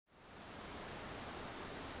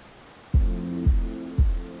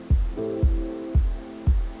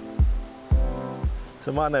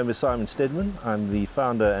So my name is Simon Stedman. I'm the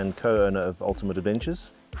founder and co-owner of Ultimate Adventures.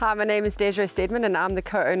 Hi, my name is Desiree Stedman and I'm the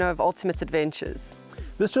co-owner of Ultimate Adventures.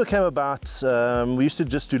 This tour came about, we used to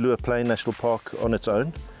just do Liuwa Plain National Park on its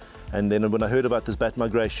own. And then when I heard about this bat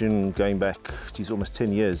migration going back, geez, almost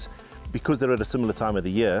 10 years, because they're at a similar time of the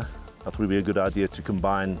year, I thought it would be a good idea to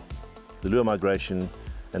combine the Liuwa migration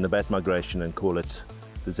and the bat migration and call it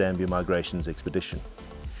the Zambia Migrations Expedition.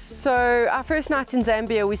 So our first night in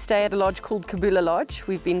Zambia, we stay at a lodge called Kabula Lodge.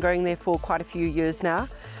 We've been going there for quite a few years now.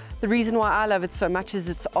 The reason why I love it so much is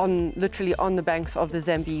it's literally on the banks of the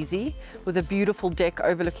Zambezi, with a beautiful deck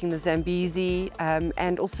overlooking the Zambezi,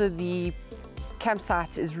 and also the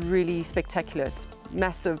campsite is really spectacular. It's a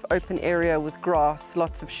massive open area with grass,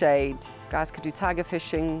 lots of shade. Guys could do tiger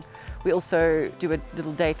fishing. We also do a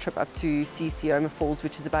little day trip up to Sioma Falls,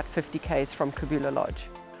 which is about 50 k's from Kabula Lodge.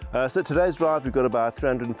 So today's drive, we've got about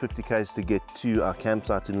 350 k's to get to our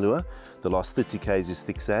campsite in Liuwa. The last 30 k's is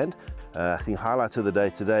thick sand. I think highlight of the day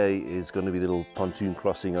today is going to be the little pontoon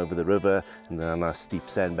crossing over the river and then a nice steep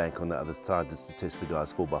sandbank on the other side just to test the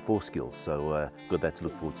guys' 4x4 skills. So got that to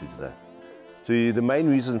look forward to today. So the main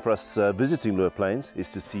reason for us visiting Liuwa Plains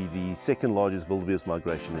is to see the second largest wildebeest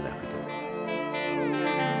migration in Africa.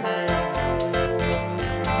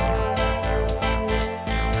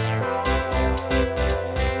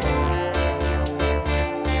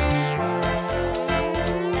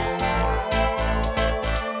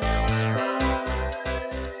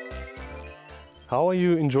 How are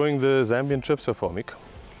you enjoying the Zambian trip so far, Mick?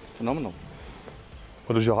 Phenomenal.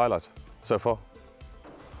 What is your highlight so far?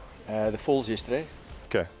 The falls yesterday.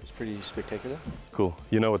 Okay. It's pretty spectacular. Cool.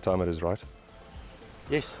 You know what time it is, right?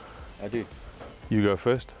 Yes, I do. You go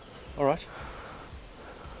first. All right.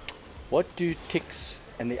 What do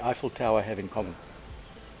ticks and the Eiffel Tower have in common?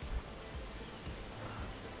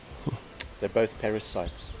 They're both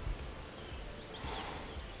parasites.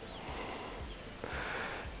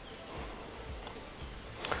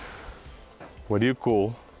 What do you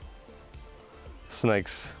call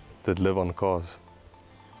snakes that live on cars?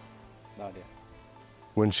 No idea.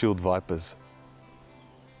 Windshield vipers.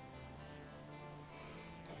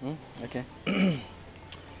 Okay.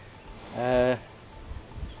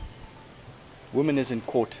 Woman is in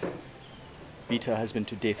court. Beat her husband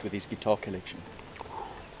to death with his guitar collection.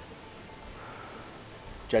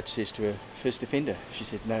 Judge says to her, first offender. She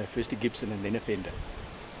said, no, first a Gibson and then a Fender.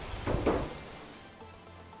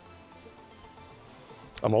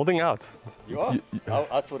 I'm holding out. You are?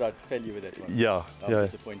 I thought I'd fail you with that one. Yeah. I'm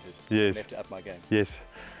disappointed. Yes. I have to up my game. Yes.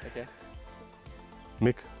 Okay.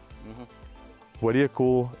 Mick, what do you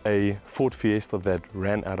call a Ford Fiesta that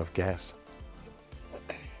ran out of gas?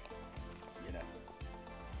 You know.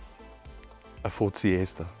 A Ford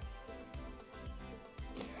Siesta.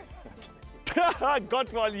 I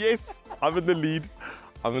got one, yes. I'm in the lead.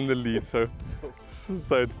 I'm in the lead, so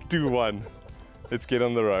it's 2-1. Let's get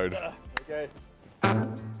on the road. Okay.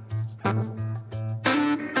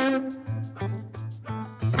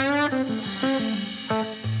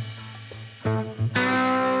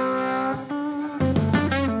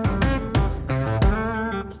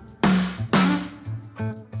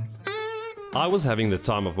 I was having the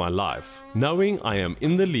time of my life, knowing I am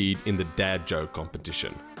in the lead in the dad joke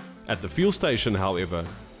competition. At the fuel station, however,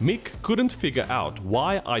 Mick couldn't figure out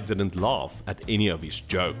why I didn't laugh at any of his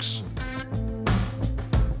jokes.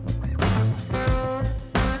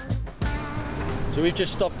 So we've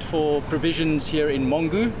just stopped for provisions here in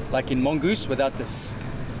Mongu, like in Mongoose, without this.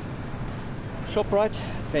 ShopRite,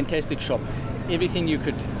 fantastic shop. Everything you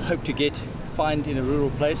could hope to find in a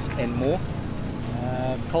rural place and more.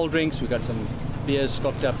 Cold drinks, we've got some beers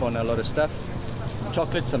stocked up on a lot of stuff. Some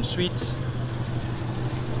chocolate, some sweets.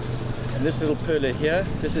 And this little perler here,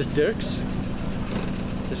 this is Dirk's.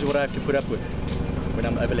 This is what I have to put up with when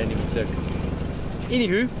I'm overlanding with Dirk.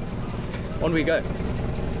 Anywho, on we go.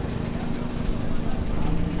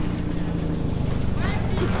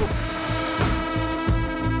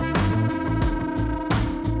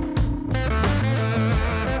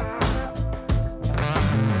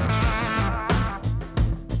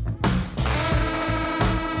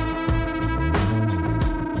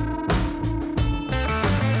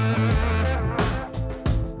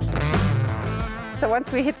 So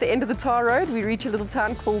once we hit the end of the tar road, we reach a little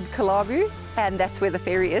town called Kalabu, and that's where the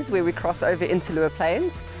ferry is, where we cross over into Liuwa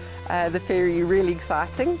Plains. The ferry really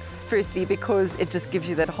exciting, firstly because it just gives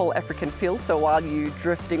you that whole African feel. So while you're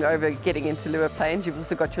drifting over, getting into Liuwa Plains, you've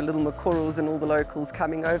also got your little makorals and all the locals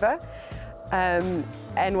coming over.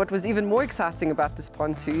 And what was even more exciting about this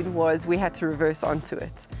pontoon was we had to reverse onto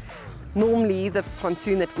it. Normally the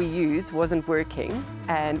pontoon that we use wasn't working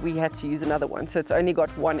and we had to use another one. So it's only got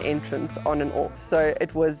one entrance on and off. So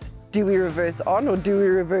it was, do we reverse on or do we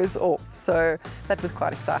reverse off? So that was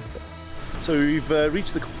quite exciting. So we've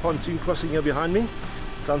reached the pontoon crossing here behind me.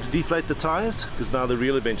 Time to deflate the tyres because now the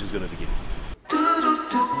real adventure is going to begin.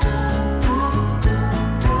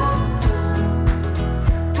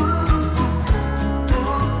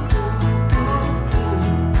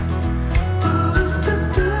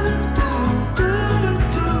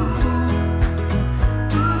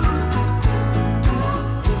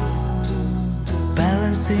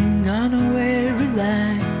 On a weary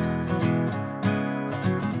line,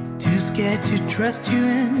 too scared to trust you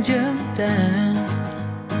and jump down.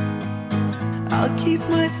 I'll keep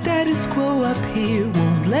my status quo up here,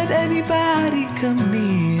 won't let anybody come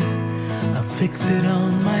near. I'll fix it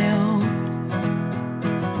on my own.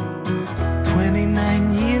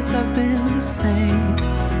 29 years I've been the same,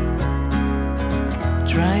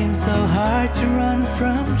 trying so hard to run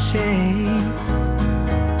from shame.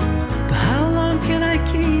 Can I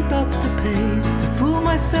keep up the pace? To fool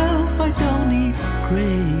myself, I don't need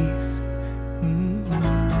grace.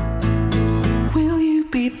 Will you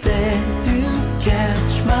be there to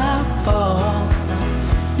catch my fall?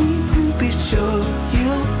 Need to be sure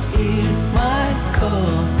you'll hear my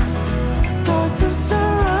call. Darkness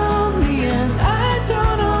surround me and I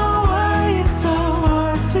don't know why it's so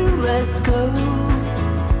hard to let go.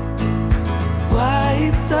 Why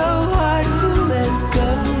it's so hard to let go.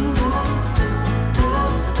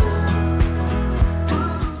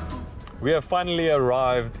 We have finally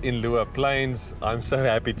arrived in Liuwa Plains. I'm so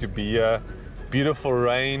happy to be here. Beautiful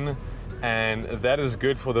rain, and that is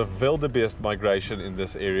good for the wildebeest migration in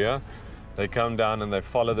this area. They come down and they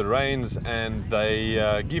follow the rains and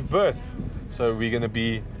they give birth. So we're going to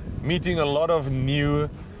be meeting a lot of new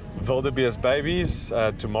wildebeest babies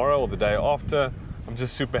tomorrow or the day after. I'm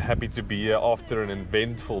just super happy to be here after an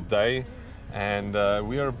eventful day, and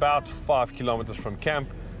we are about 5 kilometers from camp.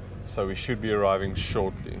 So we should be arriving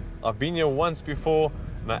shortly. I've been here once before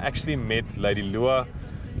and I actually met Lady Liuwa.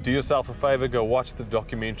 Do yourself a favor, go watch the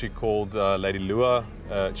documentary called Lady Liuwa.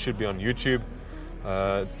 It should be on YouTube.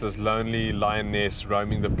 It's this lonely lioness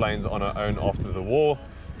roaming the plains on her own after the war.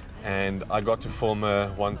 And I got to film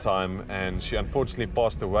her one time and she unfortunately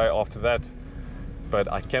passed away after that. But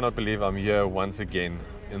I cannot believe I'm here once again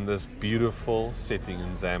in this beautiful setting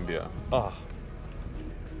in Zambia. Oh,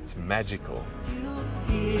 it's magical.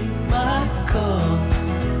 Hear my call.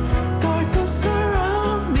 Darkness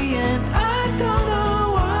surround me and I don't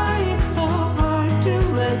know why it's so hard to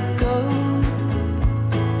let go.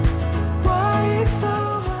 Why it's so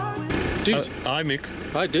hard. Dude. Hi, Mick.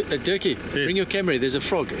 Hi, Dirkie. Yes. Bring your camera. There's a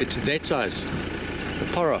frog. It's that size. A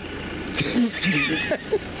para.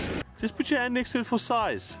 Just put your hand next to it for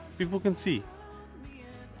size. People can see.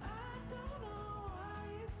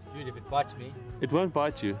 Dude, if it bites me, it won't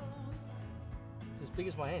bite you. It's as big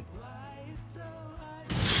as my hand.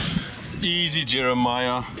 Easy,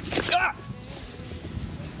 Jeremiah. Ah!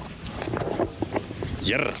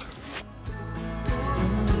 Yeah.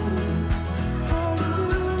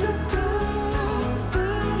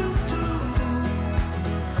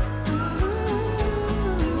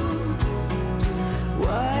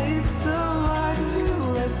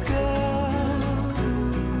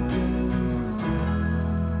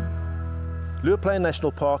 Liuwa Plain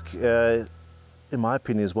National Park, in my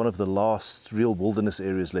opinion, is one of the last real wilderness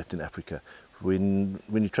areas left in Africa. When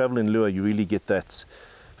you travel in Liuwa, you really get that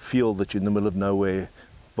feel that you're in the middle of nowhere,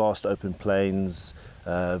 vast open plains,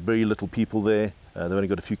 very little people there. They've only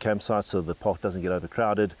got a few campsites, so the park doesn't get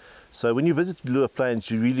overcrowded. So when you visit Liuwa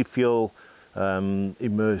Plains, you really feel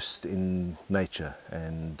immersed in nature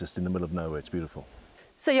and just in the middle of nowhere. It's beautiful.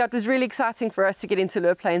 So yeah, it was really exciting for us to get into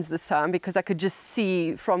Liuwa Plains this time because I could just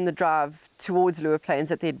see from the drive towards Liuwa Plains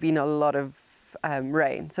that there'd been a lot of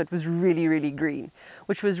rain. So it was really, really green,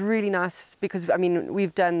 which was really nice because, I mean,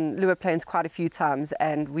 we've done Liuwa Plains quite a few times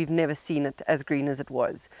and we've never seen it as green as it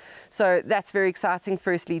was. So that's very exciting,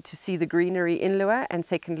 firstly, to see the greenery in Liuwa, and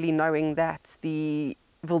secondly, knowing that the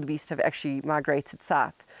wildebeest have actually migrated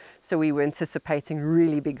south. So we were anticipating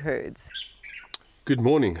really big herds. Good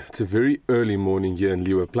morning. It's a very early morning here in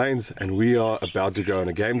Liuwa Plains and we are about to go on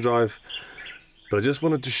a game drive. But I just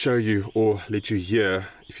wanted to show you, or let you hear,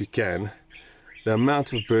 if you can, the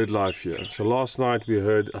amount of bird life here. So last night we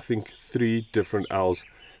heard, I think, 3 different owls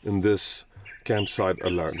in this campsite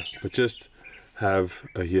alone. But just have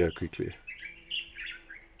a hear quickly.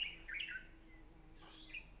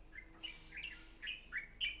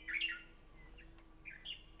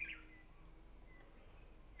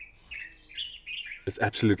 It's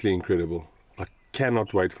absolutely incredible. I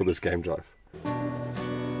cannot wait for this game drive.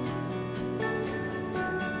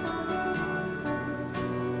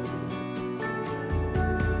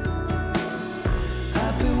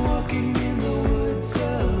 I've been walking in the woods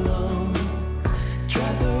alone,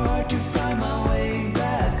 trying so hard to find my way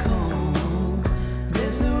back home.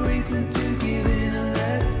 There's no reason to give in and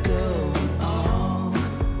let go. All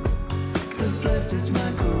that's left is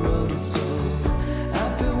my corroded soul.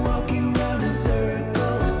 I've been walking round in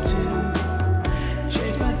circles too,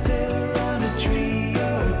 chase my tail around a tree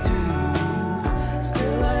or two.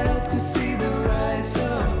 Still I hope to see the rise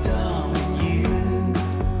of dawn when you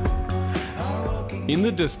are walking. In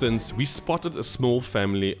the distance, we spotted a small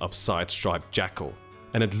family of side-striped jackal,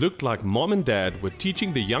 and it looked like mom and dad were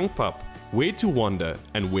teaching the young pup where to wander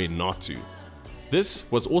and where not to. This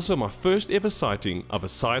was also my first ever sighting of a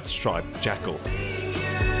side-striped jackal.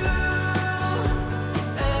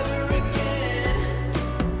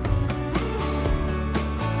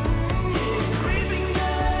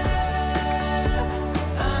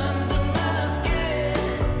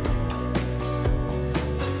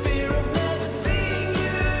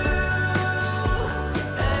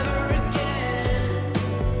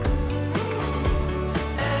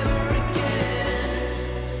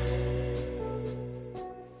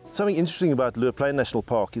 Something interesting about Liuwa Plain National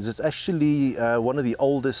Park is it's actually one of the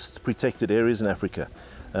oldest protected areas in Africa.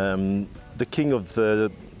 The king of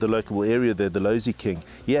the local area there, the Lozi King,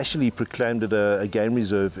 he actually proclaimed it a game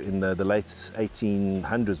reserve in the late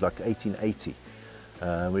 1800s, like 1880.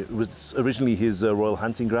 It was originally his royal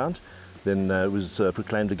hunting ground, then it was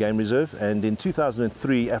proclaimed a game reserve, and in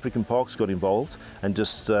 2003 African Parks got involved and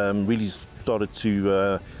just really started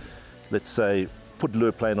to, let's say, put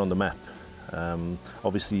Liuwa Plain on the map.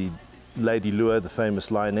 Obviously Lady Liuwa, the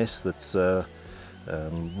famous lioness that's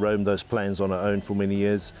roamed those plains on her own for many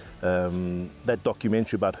years, that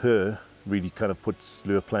documentary about her really kind of puts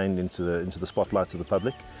Liuwa Plain into the spotlight of the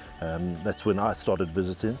public. That's when I started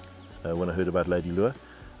visiting, when I heard about Lady Liuwa.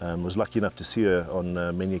 Was lucky enough to see her on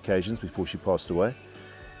many occasions before she passed away.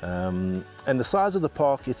 And the size of the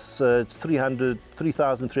park, it's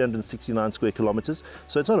 3,369 square kilometers,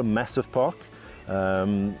 so it's not a massive park.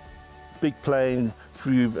 Big plain,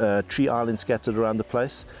 few tree islands scattered around the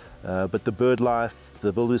place, but the bird life,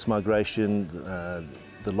 the wildebeest migration,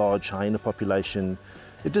 the large hyena population,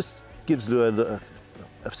 it just gives Liuwa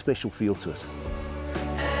a special feel to it.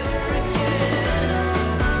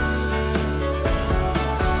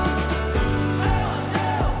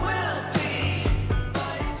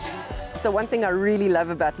 So one thing I really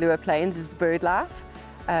love about Liuwa Plains is the bird life.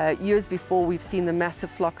 Years before we've seen the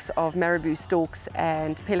massive flocks of marabou storks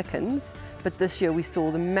and pelicans, but this year we saw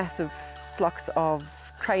the massive flocks of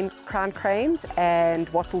crowned cranes and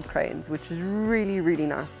wattled cranes, which is really, really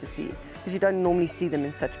nice to see, because you don't normally see them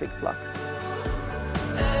in such big flocks.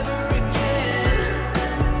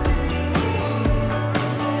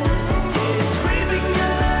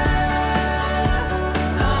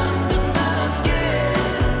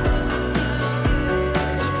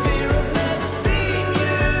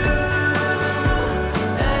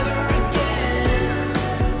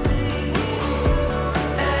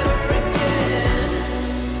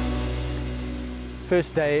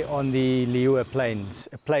 First day on the Liuwa Plains,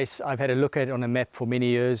 a place I've had a look at on a map for many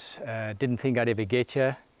years. Didn't think I'd ever get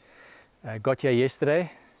here. Got here yesterday,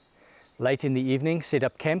 late in the evening, set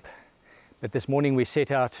up camp. But this morning we set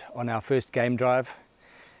out on our first game drive.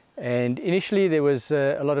 And initially there was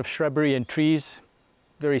a lot of shrubbery and trees,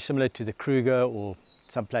 very similar to the Kruger or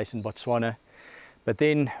someplace in Botswana. But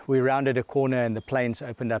then we rounded a corner and the plains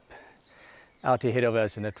opened up out ahead of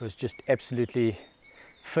us, and it was just absolutely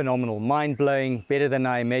phenomenal, mind-blowing, better than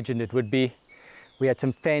I imagined it would be. We had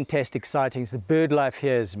some fantastic sightings. The bird life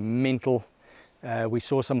here is mental. We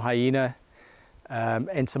saw some hyena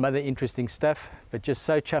and some other interesting stuff, but just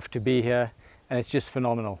so chuffed to be here, and it's just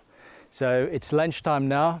phenomenal. So it's lunchtime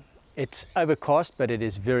now. It's overcast, but it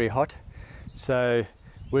is very hot. So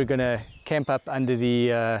we're going to camp up under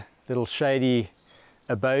the little shady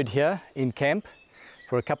abode here in camp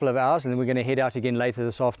for a couple of hours, and then we're going to head out again later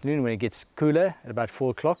this afternoon when it gets cooler at about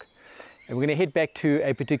 4 o'clock. And we're going to head back to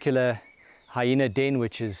a particular hyena den,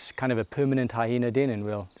 which is kind of a permanent hyena den, and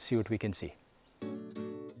we'll see what we can see.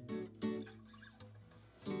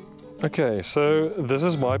 Okay, so this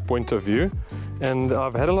is my point of view, and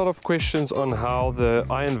I've had a lot of questions on how the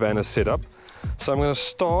iron van is set up. So I'm going to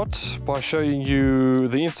start by showing you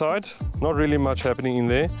the inside. Not really much happening in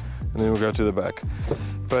there, and then we'll go to the back.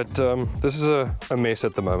 But this is a mess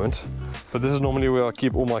at the moment. But this is normally where I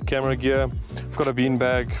keep all my camera gear. I've got a bean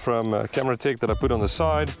bag from Camera Tech that I put on the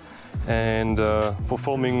side, and for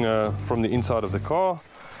filming from the inside of the car.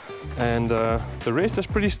 and the rest is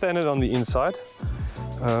pretty standard on the inside.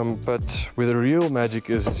 But where the real magic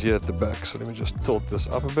is here at the back. So let me just tilt this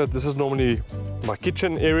up a bit. This is normally my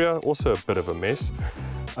kitchen area, also a bit of a mess.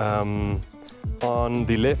 On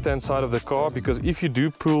the left-hand side of the car, because if you do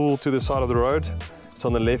pull to the side of the road, it's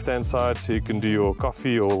on the left-hand side, so you can do your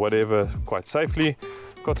coffee or whatever quite safely.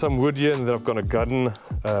 Got some wood here, and then I've got a garden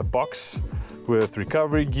box with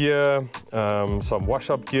recovery gear, some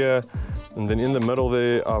wash-up gear, and then in the middle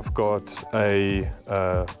there I've got a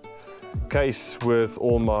case with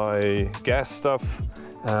all my gas stuff,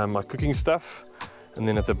 my cooking stuff, and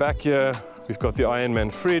then at the back here we've got the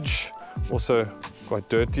Ironman fridge, also quite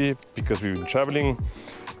dirty because we've been traveling.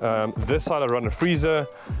 This side I run a freezer,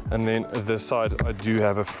 and then this side I do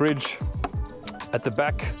have a fridge. At the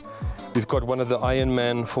back we've got one of the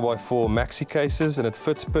Ironman 4x4 maxi cases, and it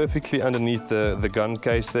fits perfectly underneath the gun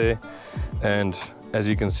case there. And as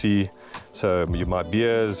you can see, so my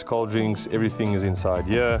beers, cold drinks, everything is inside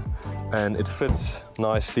here, and it fits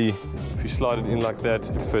nicely. If you slide it in like that,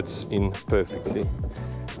 it fits in perfectly.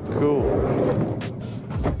 Cool.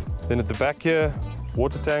 Then at the back here,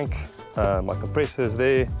 water tank, my compressor is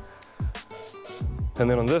there. And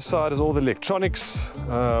then on this side is all the electronics.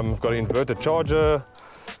 I've got an inverter charger,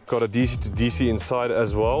 got a DC to DC inside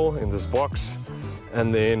as well in this box.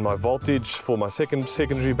 And then my voltage for my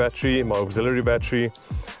secondary battery, my auxiliary battery.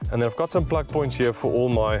 And then I've got some plug points here for all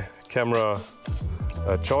my camera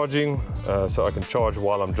charging, so I can charge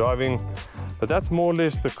while I'm driving. But that's more or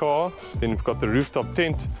less the car. Then we've got the rooftop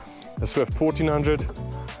tent, a Swift 1400.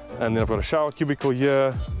 And then I've got a shower cubicle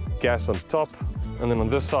here, gas on top. And then on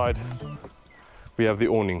this side, we have the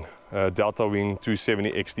awning, Delta Wing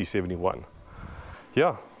 270 XT71.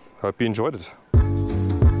 Yeah, hope you enjoyed it.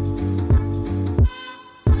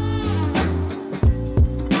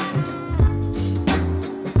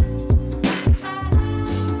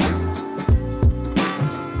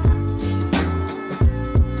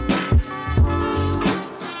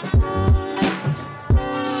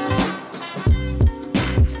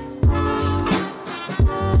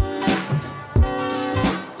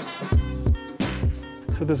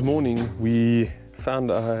 So this morning we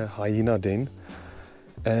found a hyena den,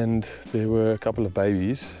 and there were a couple of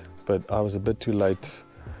babies, but I was a bit too late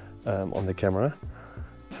on the camera.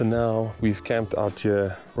 So now we've camped out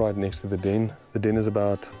here right next to the den. The den is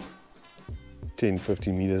about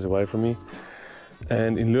 10-15 meters away from me.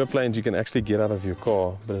 And in Liuwa Plain you can actually get out of your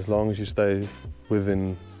car, but as long as you stay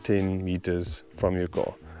within 10 meters from your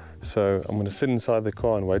car. So I'm going to sit inside the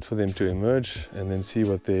car and wait for them to emerge, and then see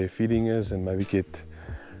what their feeding is, and maybe get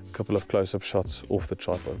a couple of close-up shots off the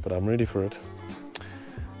tripod. But I'm ready for it.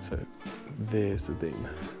 So there's the den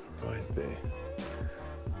right there.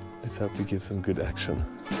 Let's hope we get some good action.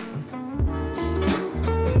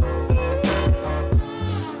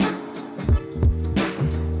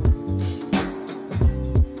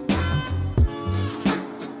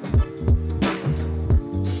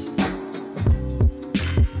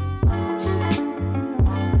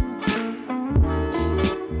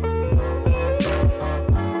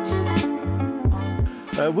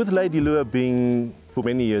 With Lady Liuwa being for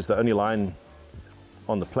many years the only lion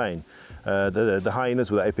on the plain, the hyenas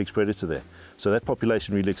were the apex predator there. So that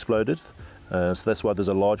population really exploded. So that's why there's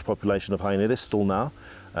a large population of hyena there still now.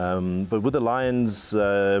 But with the lions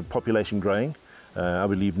population growing, I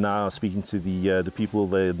believe now, speaking to the people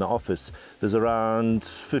there in the office, there's around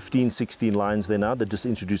 15-16 lions there now. They just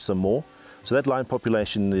introduced some more. So that lion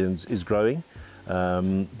population is growing,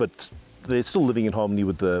 but they're still living in harmony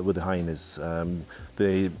with the hyenas.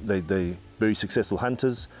 They're very successful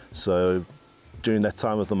hunters, so during that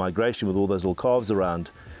time of the migration with all those little calves around,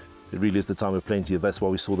 it really is the time of plenty. That's why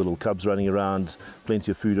we saw the little cubs running around, plenty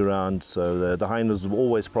of food around. So the hyenas will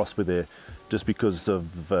always prosper there, just because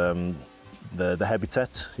of the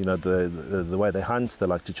habitat. You know, the way they hunt. They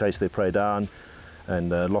like to chase their prey down, and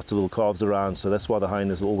lots of little calves around. So that's why the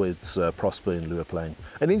hyenas will always prosper in Liuwa Plain.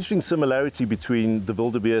 An interesting similarity between the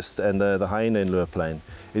wildebeest and the hyena in Liuwa Plain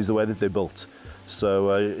is the way that they're built.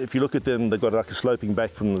 So if you look at them, they've got like a sloping back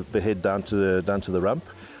from the head down to the rump.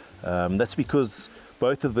 That's because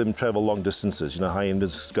both of them travel long distances. You know,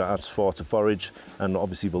 hyenas go out far to forage, and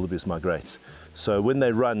obviously wildebeest migrate. So when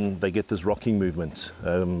they run, they get this rocking movement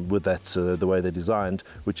with that the way they're designed,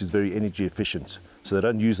 which is very energy efficient. So they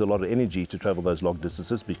don't use a lot of energy to travel those long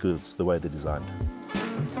distances because it's the way they're designed.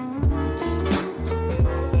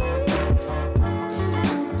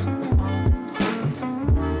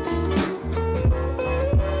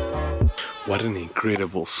 What an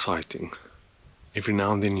incredible sighting. Every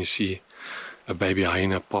now and then you see a baby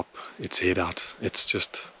hyena pop its head out. It's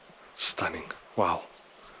just stunning. Wow.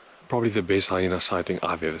 probably the best hyena sighting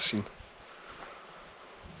I've ever seen.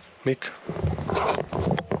 Mick?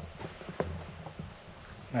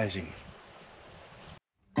 Amazing.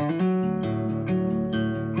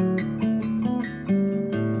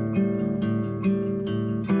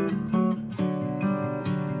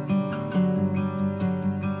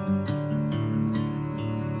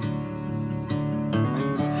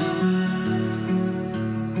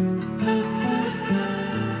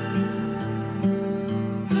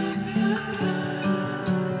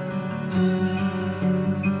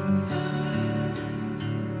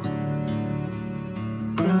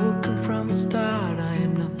 Broken from the start, I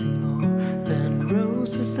am nothing more than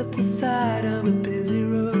roses at the side of a busy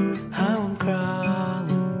road. How I'm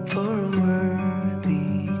crawling for a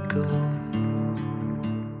worthy goal.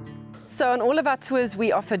 So on all of our tours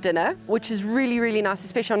we offer dinner, which is really, really nice,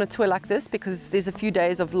 especially on a tour like this, because there's a few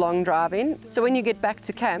days of long driving. So when you get back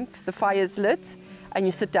to camp, the fire's lit and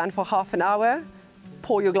you sit down for half an hour,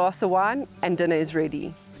 pour your glass of wine and dinner is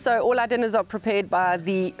ready. So all our dinners are prepared by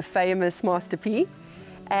the famous Master P.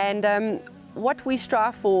 And what we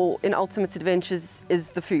strive for in Ultimate Adventures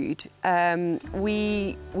is the food.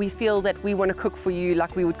 We feel that we want to cook for you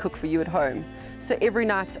like we would cook for you at home. So every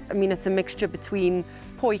night, I mean, it's a mixture between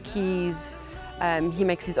potjies, he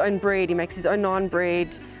makes his own bread, he makes his own naan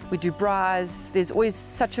bread, we do braais, there's always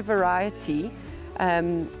such a variety,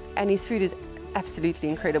 and his food is absolutely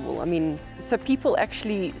incredible. I mean, so people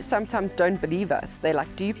actually sometimes don't believe us. They're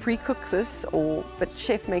like, do you pre-cook this? But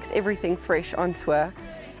chef makes everything fresh on tour.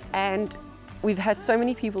 And we've had so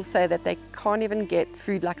many people say that they can't even get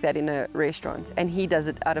food like that in a restaurant, and he does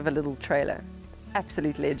it out of a little trailer.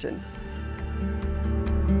 Absolute legend.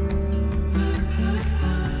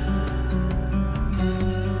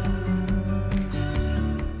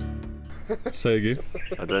 Say again.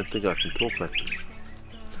 I don't think I can talk like this.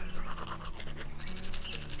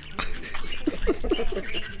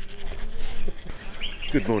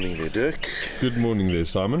 Good morning there, Dirk. Good morning there,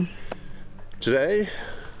 Simon. Today,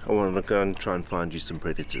 I want to go and try and find you some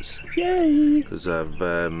predators. Yay! Because I've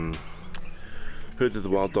heard that the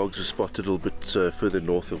wild dogs were spotted a little bit further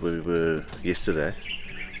north of where we were yesterday.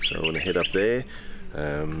 So I want to head up there.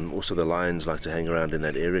 Also the lions like to hang around in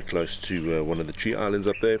that area close to one of the tree islands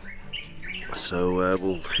up there. So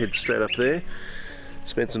we'll head straight up there,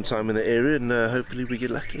 spend some time in the area, and hopefully we get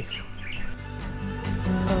lucky.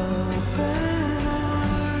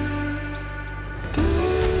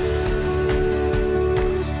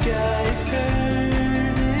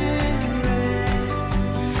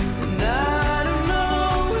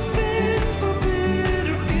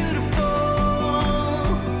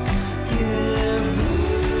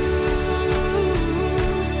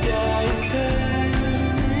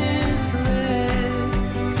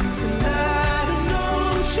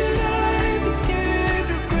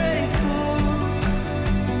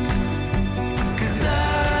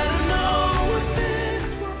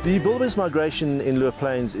 The wildebeest migration in Liuwa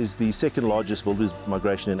Plains is the second largest wildebeest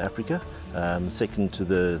migration in Africa, second to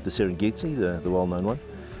the Serengeti, the well-known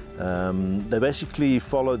one. They basically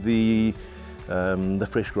follow the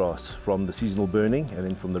fresh grass from the seasonal burning and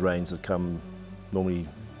then from the rains that come normally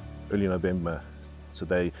early November. So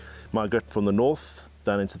they migrate from the north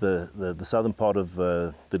down into the southern part of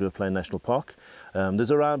the Liuwa Plain National Park.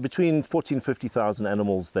 There's around between 40,000 and 50,000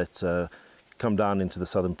 animals that come down into the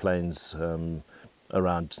southern plains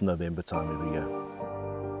around November time every year.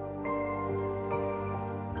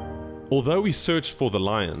 Although we searched for the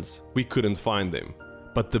lions, we couldn't find them.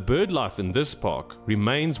 But the bird life in this park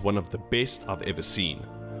remains one of the best I've ever seen.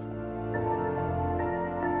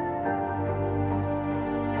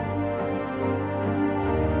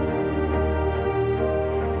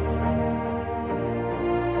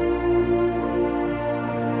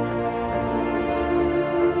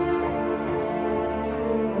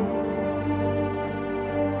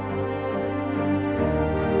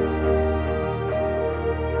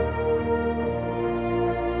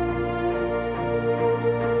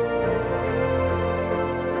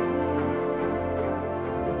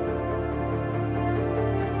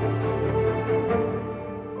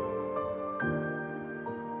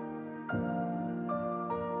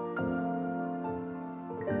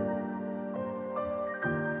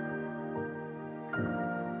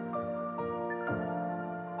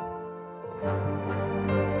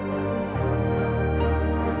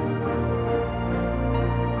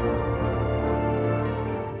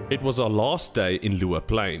 It was our last day in Liuwa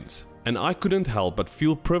Plains, and I couldn't help but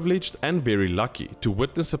feel privileged and very lucky to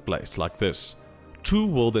witness a place like this. True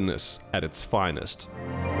wilderness at its finest.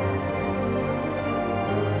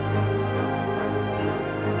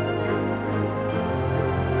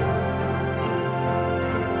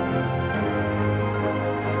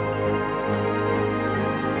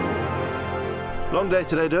 Long day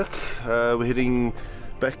today, Dirk. We're heading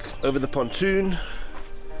back over the pontoon.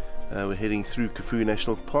 We're heading through Kafue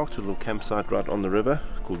National Park to a little campsite right on the river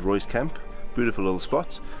called Roy's Camp. Beautiful little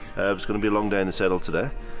spot. It's going to be a long day in the saddle today,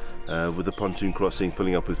 with the pontoon crossing,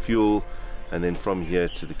 filling up with fuel, and then from here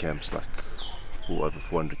to the camp's like over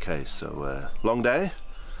 400 k's. So long day,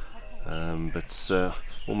 but it's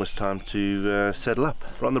almost time to saddle up.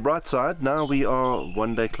 But on the bright side, now we are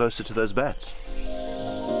one day closer to those bats.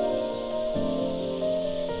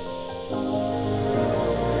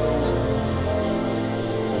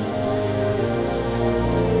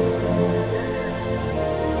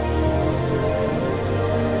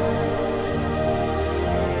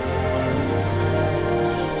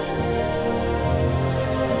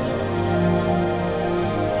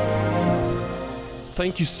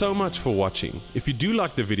 Thank you so much for watching. If you do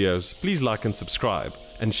like the videos, please like and subscribe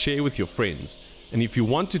and share with your friends. And if you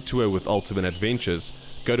want to tour with Ultimate Adventures,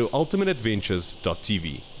 go to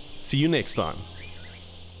ultimateadventures.tv. See you next time.